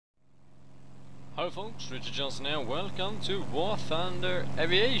Hello folks, Richard Johnson here. Welcome to Warthunder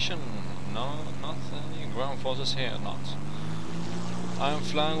Aviation. No, not any ground forces here, not. I'm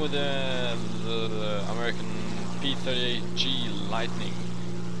flying with the American P-38G Lightning.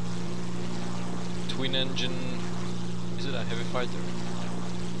 Twin engine, is it a heavy fighter?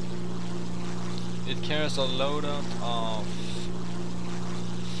 It carries a loadout of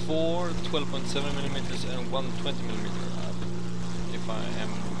 4 12.7mm and 1 20mm, if I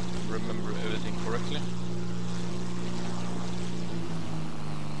remember everything correctly.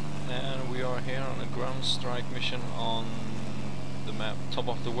 And we are here on a ground strike mission on the map Top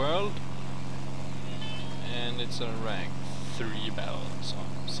of the World, and it's a rank 3 battle, so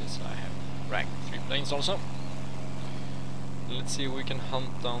since I have rank 3 planes also, let's see if we can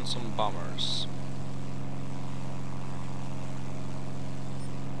hunt down some bombers.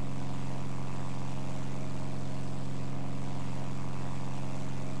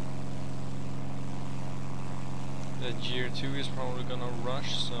 The Gear 2 is probably gonna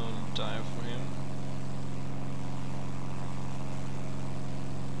rush, so I'll dive for him.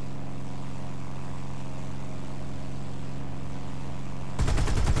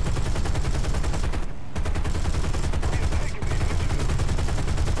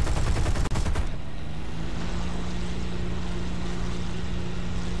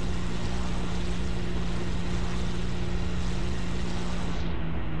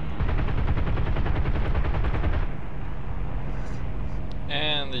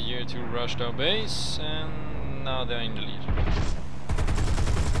 And the Year 2 rushed our base, and now they're in the lead.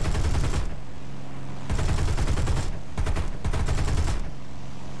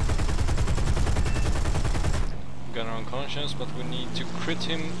 Gunner unconscious, but we need to crit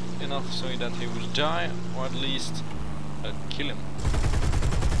him enough so that he will die, or at least kill him.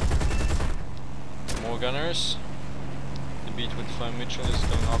 More gunners. The B-25 Mitchell is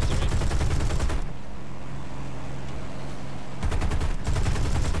going after me.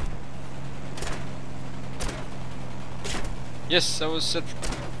 Yes, I was set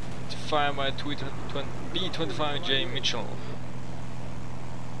to fire by B-25J Mitchell.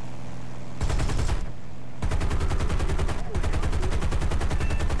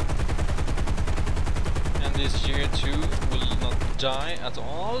 And this Year 2 will not die at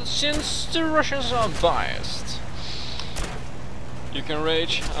all, since the Russians are biased. You can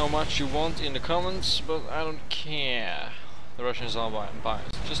rage how much you want in the comments, but I don't care. The Russians are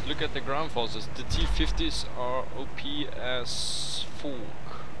biased. Just look at the ground forces. The T-50s are OP as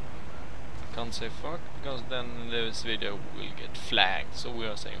fuck. Can't say fuck, because then this video will get flagged, so we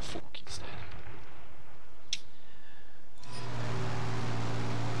are saying fuck instead.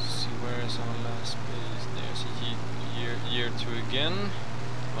 See, where is our last base? There's a year 2 again.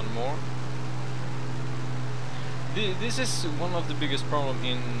 One more. This is one of the biggest problems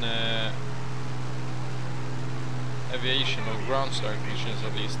in aviation or ground strike missions,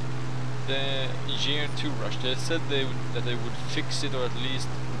 at least. The Year 2 rush, they said that they would fix it, or at least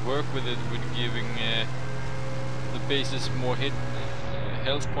work with it, with giving the bases more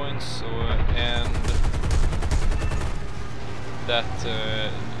health points, and that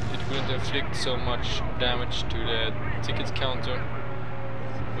it wouldn't inflict so much damage to the ticket counter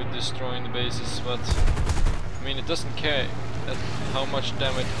with destroying the bases. But I mean, it doesn't care how much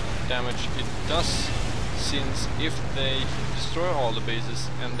damage it does, since if they destroy all the bases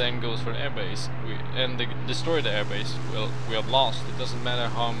and then goes for the airbase, and they destroy the airbase, well, we have lost. It doesn't matter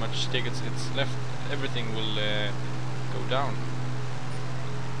how much tickets it's left, everything will go down.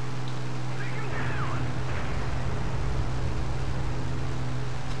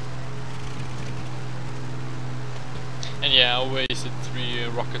 And yeah, I wasted 3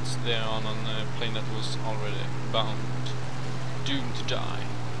 rockets there on a plane that was already doomed to die.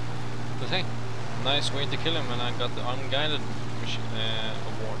 But hey, nice way to kill him, and I got the unguided mission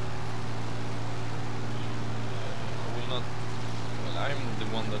award. I will not. Well, I'm the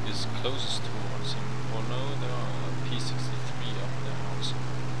one that is closest towards him. Or no, there are P-63 up there also.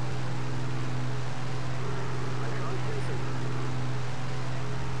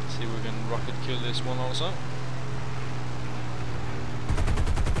 See if we can rocket kill this one also.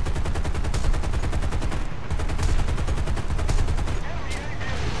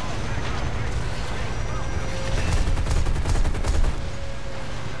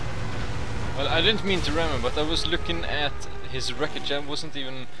 Well, I didn't mean to ram him, but I was looking at his wreckage. I wasn't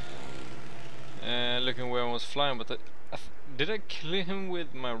even looking where I was flying, but did I kill him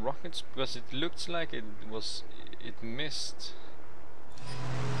with my rockets? Because it looked like it missed.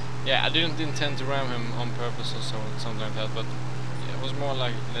 Yeah, I didn't intend to ram him on purpose or something like that, but yeah, it was more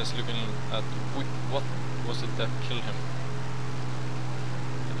like less looking at what was it that killed him.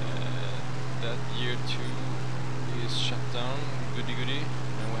 that year 2 is shut down. Goody goody.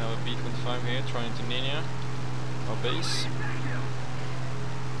 And we have a B-25 here trying to ninja our base.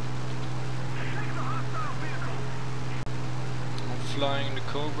 I'm flying the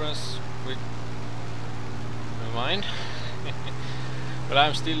Cobras with... never mind. But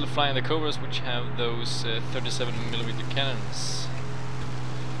I'm still flying the Cobras, which have those 37mm cannons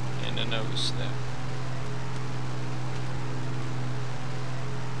in the nose there.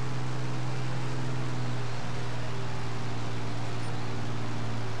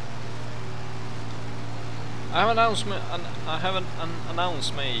 I have an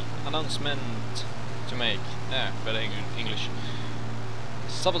announcement to make. Yeah, better English.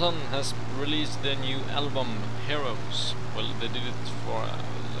 Sabaton has released their new album Heroes. Well, they did it for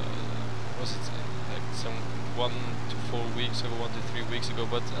was it like some 1 to 4 weeks ago, 1 to 3 weeks ago,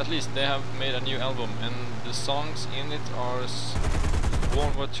 but at least they have made a new album, and the songs in it are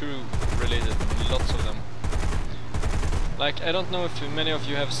World War II related, lots of them. Like, I don't know if many of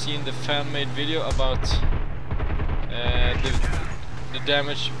you have seen the fan-made video about the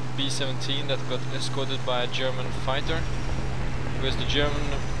damaged B-17 that got escorted by a German fighter, because the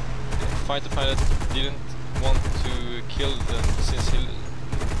German fighter pilot didn't want to kill them since he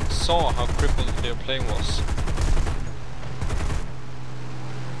saw how crippled their plane was.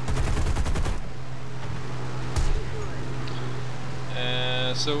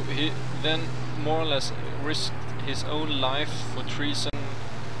 So he then more or less risked his own life for treason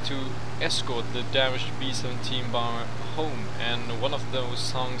to escort the damaged B-17 bomber home, and one of those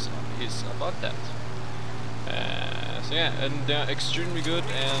songs is about that. So yeah, and they're extremely good,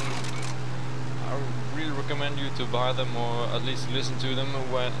 and I really recommend you to buy them, or at least listen to them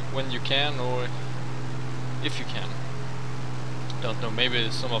when you can, or if you can. Don't know, maybe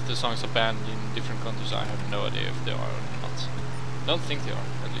some of the songs are banned in different countries. I have no idea if they are or not. Don't think they are,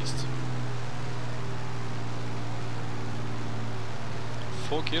 at least.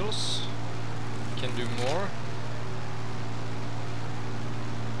 4 kills. Can do more.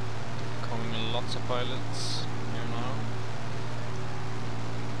 Coming lots of pilots here now.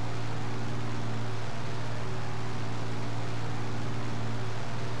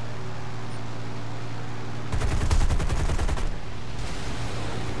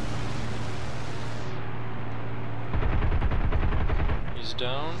 He's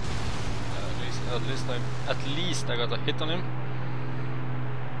down. At least I got a hit on him.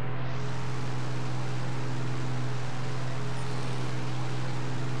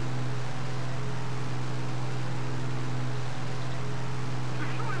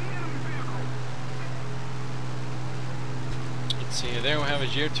 See, there we have a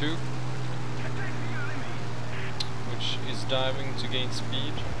Year 2, which is diving to gain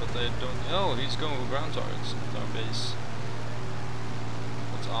speed, but I don't... Oh, he's going with ground targets at our base.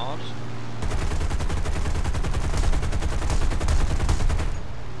 That's odd.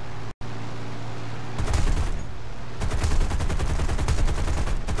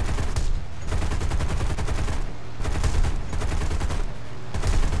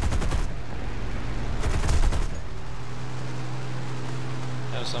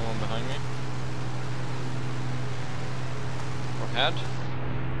 Someone behind me, or had.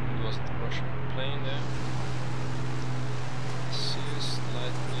 It was the Russian plane there. Sears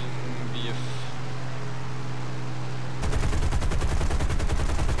Lightning BF.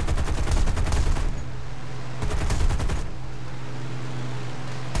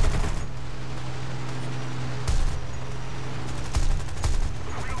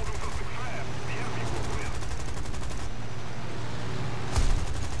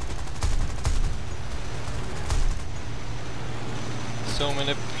 So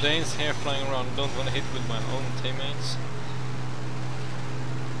many planes here flying around, don't want to hit with my own teammates.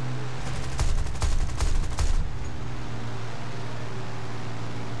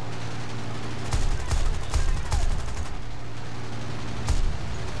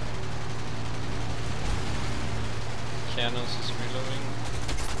 Cannons is reloading.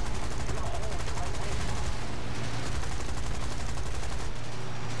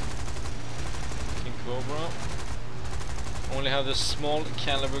 King Cobra. Only have the small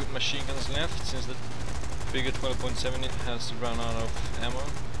caliber machine guns left, since the bigger 12.7 has run out of ammo.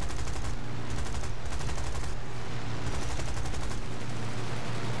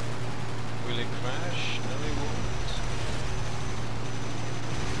 Will it crash? No, it won't.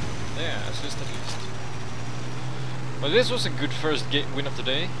 There, assist at least. Well, this was a good first win of the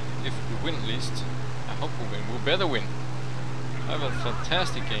day. If we win at least. I hope we win. We better win. I have a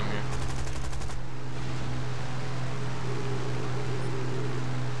fantastic game here.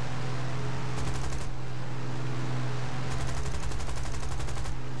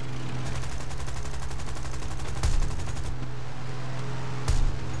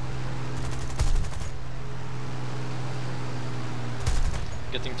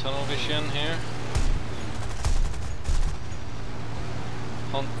 getting tunnel vision here.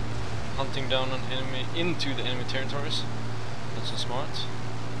 Hunting down an enemy into the enemy territories. That's so smart.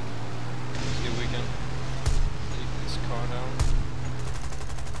 Let's see if we can take this car down.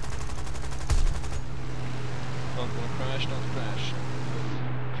 Don't wanna crash, don't crash.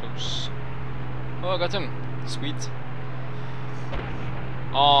 Close. Oh, I got him! Sweet.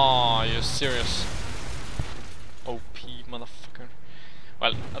 Oh, you're serious. OP, motherfucker.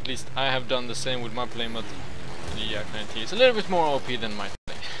 Well, at least I have done the same with my plane, but the Yak-90 is a little bit more OP than my plane.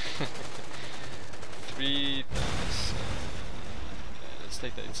 3,000. Let's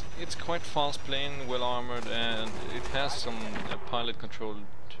take that. It's quite fast plane, well armored, and it has some pilot-controlled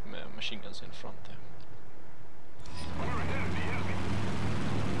machine guns in front there.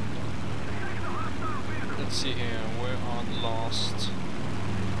 Let's see here. Where are the last?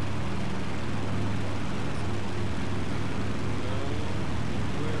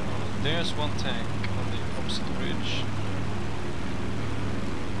 There's one tank on the opposite ridge,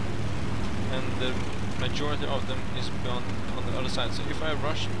 and the majority of them is on the other side. So if I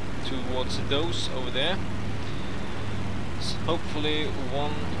rush towards those over there, hopefully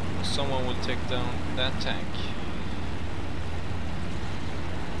someone will take down that tank.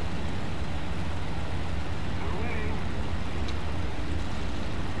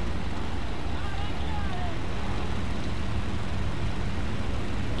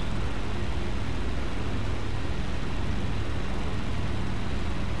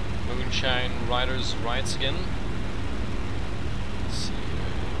 Moonshine Riders rights again. Let's see here.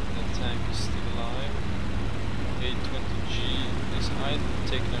 That tank is still alive. 820G is either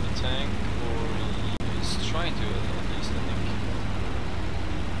taking out a tank or he is trying to, at least, I think.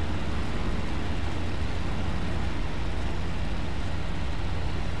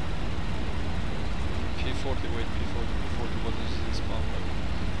 P40, wait, P40, what is this bomb?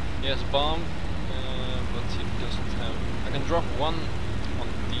 He has a bomb, but he doesn't have. I can drop one on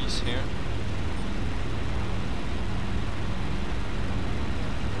these here.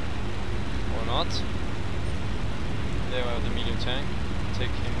 Or not. There we have the medium tank. Take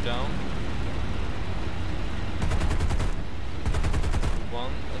him down.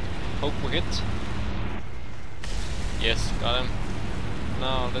 One. Hope we hit. Yes, got him.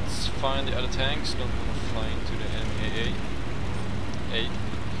 Now let's find the other tanks. Don't want to fly into the enemy AA. A.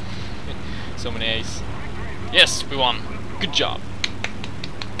 So many A's. Yes, we won. Good job.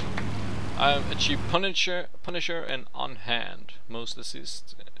 I've achieved Punisher and on hand. Most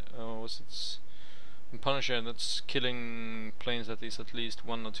assist. In Punisher, that's killing planes that is at least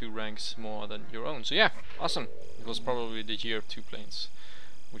 1 or 2 ranks more than your own. So yeah, awesome. It was probably the year of 2 planes,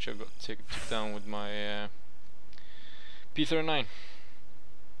 which I took down with my P-39.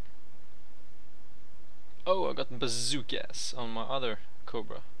 Oh, I got bazookas on my other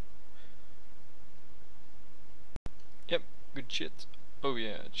Cobra. Yep, good shit. Oh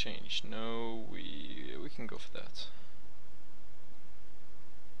yeah, change. No, we can go for that.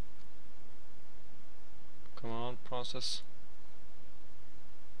 Come on, process.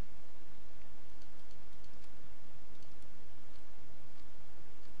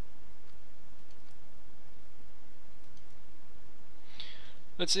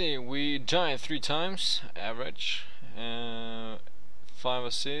 Let's see, we died 3 times, average. 5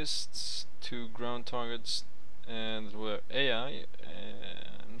 assists, 2 ground targets, and were AI,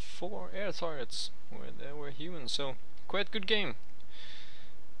 and 4 air targets where they were human. So quite good game.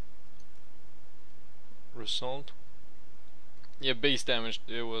 Result. Yeah, base damage.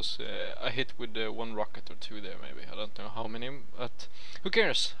 There was a hit with 1 rocket or 2 there, maybe. I don't know how many, but who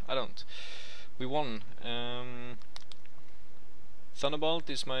cares? I don't. We won. Thunderbolt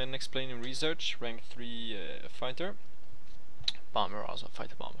is my next plane in research, rank 3 fighter. Bomber also,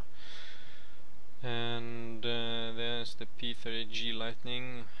 fighter bomber. And there's the P-30G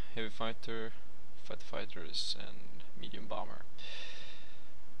Lightning, heavy fighter, fighter fighters, and medium bomber.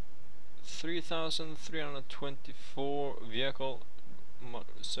 3,324 vehicle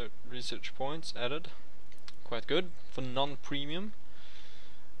research points added. Quite good for non-premium.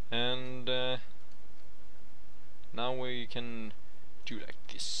 And now we can do like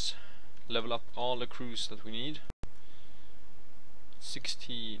this. Level up all the crews that we need.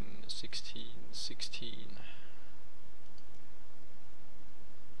 16, 16, 16.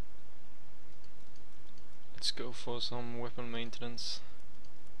 Let's go for some weapon maintenance.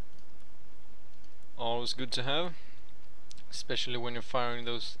 Always good to have, especially when you're firing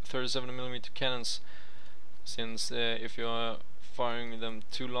those 37mm cannons, since if you're firing them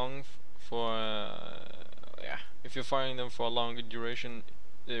too long for if you're firing them for a longer duration,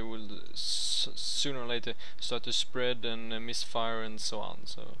 they will sooner or later start to spread and misfire and so on.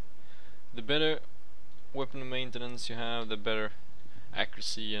 So the better weapon maintenance you have, the better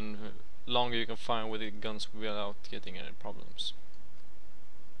accuracy and longer you can fire with the guns without getting any problems.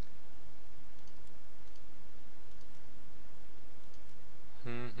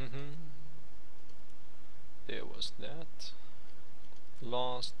 There was that.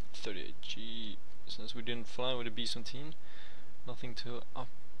 Last 38G. Since we didn't fly with the B-17, nothing to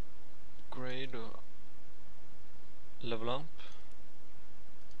upgrade or level up.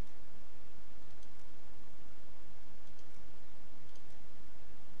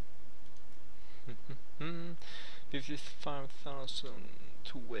 $55,000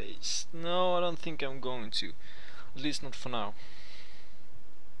 to waste. No, I don't think I'm going to. At least not for now.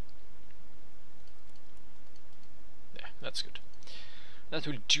 Yeah, that's good. That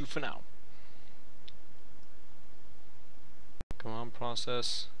will do for now. Come on,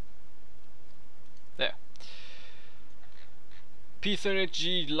 process. There.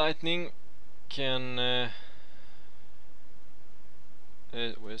 P38G Lightning can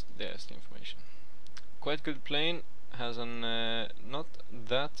there's the information. Quite good plane, has an not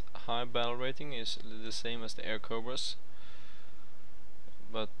that high battle rating, is the same as the Air Cobras,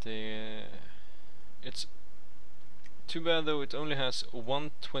 but it's too bad though it only has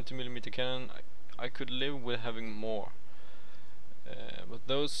one 20mm cannon. I could live with having more, but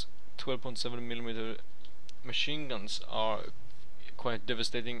those 12.7mm machine guns are quite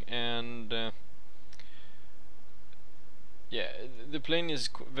devastating, and yeah, the plane is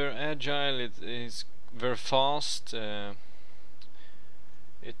very agile, it is very fast, it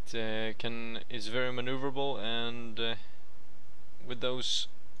is very maneuverable, and with those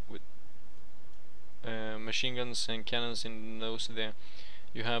machine guns and cannons in those there,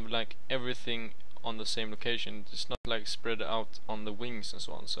 you have like everything on the same location. It's not like spread out on the wings and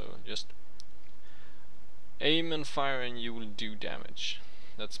so on, so just aim and fire and you will do damage.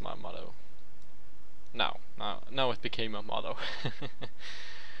 That's my motto. Now it became a motto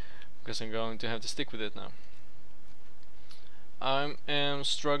because I'm going to have to stick with it now. I am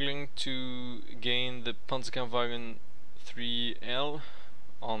struggling to gain the Panzerkampfwagen 3L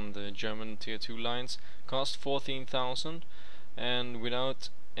on the German tier 2 lines. Cost 14,000, and without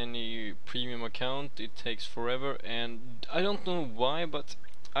any premium account it takes forever, and I don't know why, but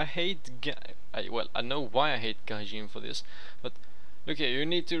I hate well, I know why I hate Gaijin for this, but look here, you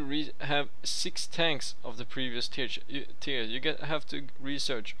need to have 6 tanks of the previous tier. You have to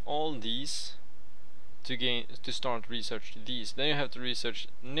research all these to start research these. Then you have to research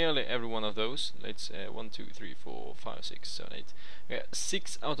nearly every one of those. Let's 1, 2, 3, 4, 5, 6, 7, 8. Yeah,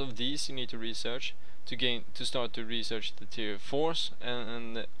 6 out of these you need to research to start to research the tier 4s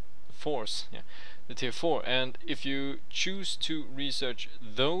and the tier 4. And if you choose to research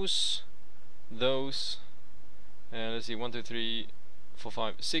those let's see, 1, 2, 3, 4,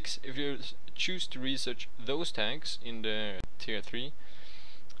 5, 6. If you choose to research those tanks in the tier 3,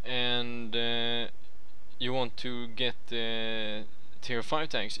 and you want to get tier 5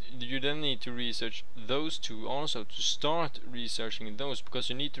 tanks, you then need to research those two also to start researching those, because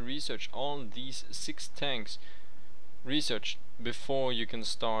you need to research all these 6 tanks researched before you can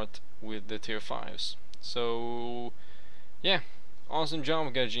start with the tier 5s. So yeah, awesome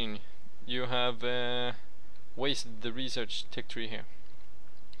job Gaijin. You have wasted the research tech tree here.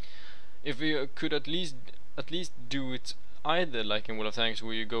 If you could at least do it either like in World of Tanks,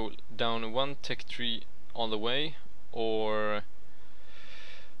 where you go down one tech tree all the way, or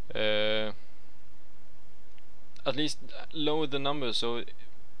at least lower the numbers. So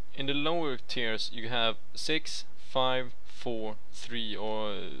in the lower tiers you have 6, 5, 4, 3,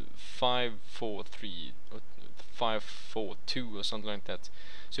 or 5, 4, 3, or 5, 4, 2, or something like that.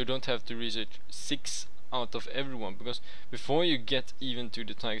 So you don't have to research 6 out of everyone, because before you get even to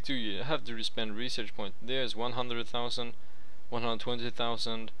the Tiger 2 you have to spend research point. There's 100,000,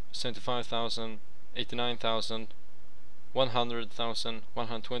 120,000, 75,000, 89,000, 100,000,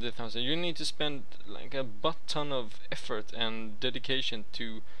 120,000. You need to spend like a butt ton of effort and dedication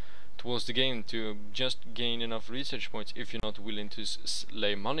towards the game to just gain enough research points if you're not willing to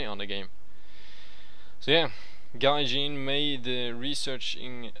lay money on the game. So yeah, Gaijin made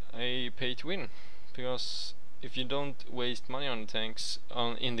researching a pay to win, because if you don't waste money on the tanks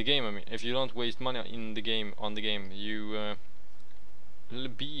in the game, I mean, if you don't waste money in the game you will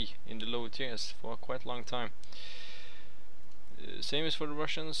be in the lower tiers for quite a long time. Same as for the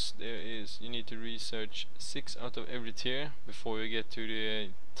Russians. You need to research 6 out of every tier before you get to the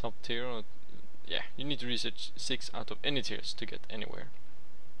top tier. Or, yeah, you need to research 6 out of any tiers to get anywhere.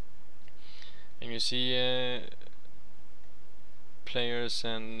 And you see players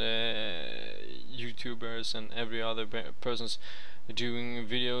and YouTubers and every other persons doing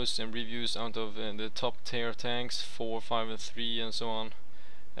videos and reviews out of the top tier tanks 4, 5 and 3 and so on,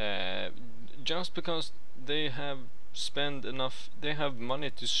 just because they have spend enough, they have money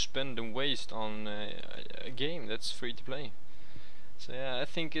to spend and waste on a game that's free to play. So yeah, I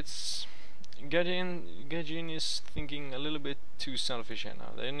think it's Gajin is thinking a little bit too selfish here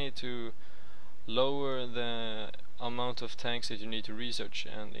now. They need to lower the amount of tanks that you need to research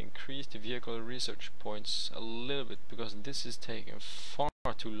and increase the vehicle research points a little bit, because this is taking far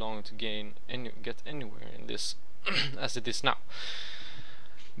too long to get anywhere in this as it is now.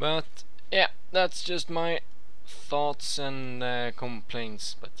 But yeah, that's just my thoughts and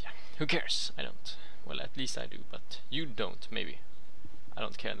complaints, but yeah, who cares? I don't. Well, at least I do, but you don't, maybe. I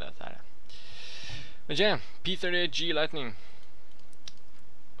don't care that either. But yeah, P-38G Lightning,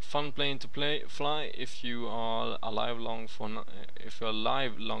 fun plane to fly if you are alive if you're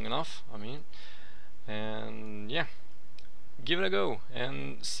alive long enough, I mean. And yeah, give it a go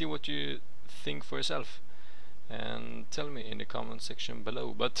and see what you think for yourself, and tell me in the comment section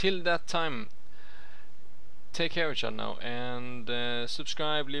below. But till that time, take care of each other now, and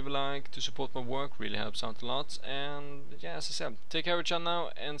subscribe, leave a like to support my work, really helps out a lot. And yeah, as I said, take care of each other now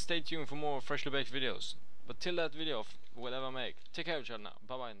and stay tuned for more freshly baked videos. But till that video, whatever I make, take care of each other now.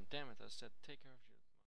 Bye bye. And damn it, I said take care of each other.